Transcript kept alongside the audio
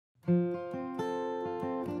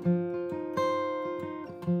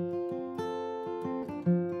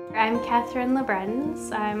I'm Catherine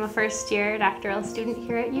Lebrenz. I'm a first-year doctoral student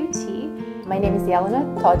here at UT. My name is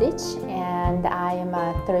Jelena Todic, and I am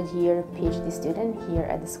a third-year PhD student here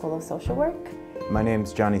at the School of Social Work. My name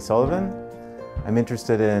is Johnny Sullivan. I'm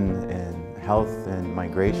interested in health and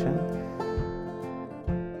migration.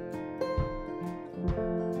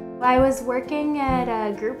 I was working at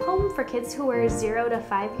a group home for kids who were 0 to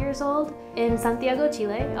 5 years old in Santiago,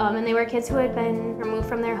 Chile, and they were kids who had been removed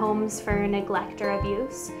from their homes for neglect or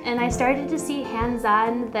abuse. And I started to see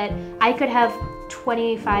hands-on that I could have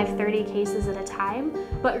 25, 30 cases at a time,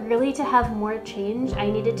 but really to have more change,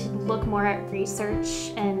 I needed to look more at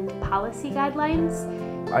research and policy guidelines.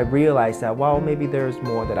 I realized that, well, maybe there's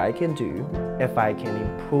more that I can do. If I can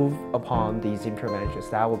improve upon these interventions,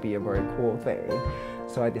 that would be a very cool thing.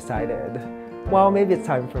 So I decided, well, maybe it's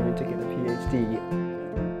time for me to get a PhD.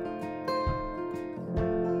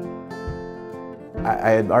 I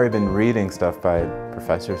had already been reading stuff by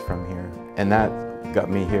professors from here, and that got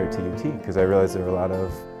me here to UT because I realized there were a lot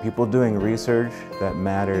of people doing research that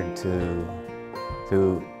mattered to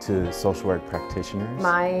social work practitioners.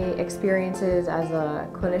 My experiences as a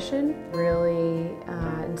clinician really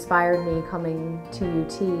inspired me coming to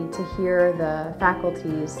UT to hear the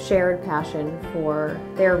faculty's shared passion for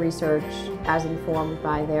their research as informed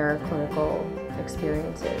by their clinical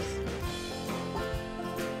experiences.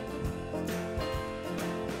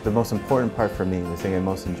 The most important part for me, the thing I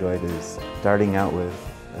most enjoyed, is starting out with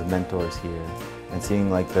mentors here and seeing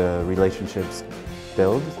like the relationships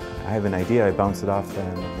build. I have an idea, I bounce it off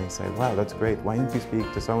them, and they say, wow, that's great, why don't you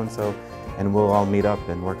speak to so-and-so and we'll all meet up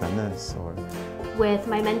and work on this. Or with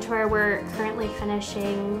my mentor, we're currently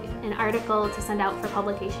finishing an article to send out for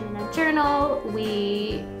publication in a journal.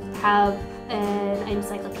 We have an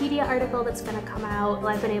encyclopedia article that's going to come out.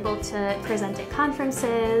 I've been able to present at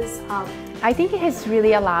conferences. I think it has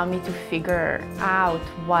really allowed me to figure out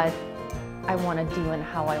what I want to do and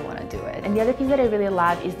how I want to do it. And the other piece that I really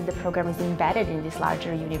love is that the program is embedded in this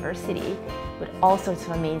larger university with all sorts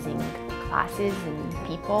of amazing classes and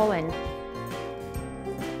people. And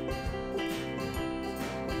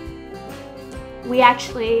we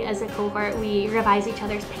actually, as a cohort, we revise each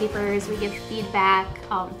other's papers, we give feedback.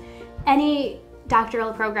 Any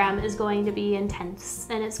doctoral program is going to be intense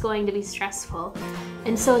and it's going to be stressful.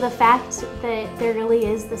 And so the fact that there really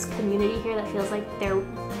is this community here that feels like they're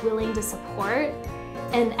willing to support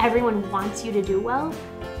and everyone wants you to do well,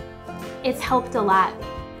 it's helped a lot.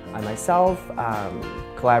 I myself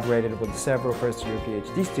collaborated with several first-year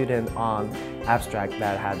PhD students on abstract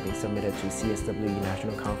that had been submitted to CSWE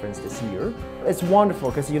National Conference this year. It's wonderful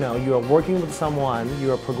because you are working with someone,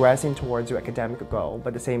 you are progressing towards your academic goal, but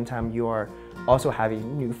at the same time you are also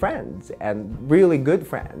having new friends and really good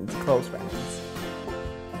friends, close friends.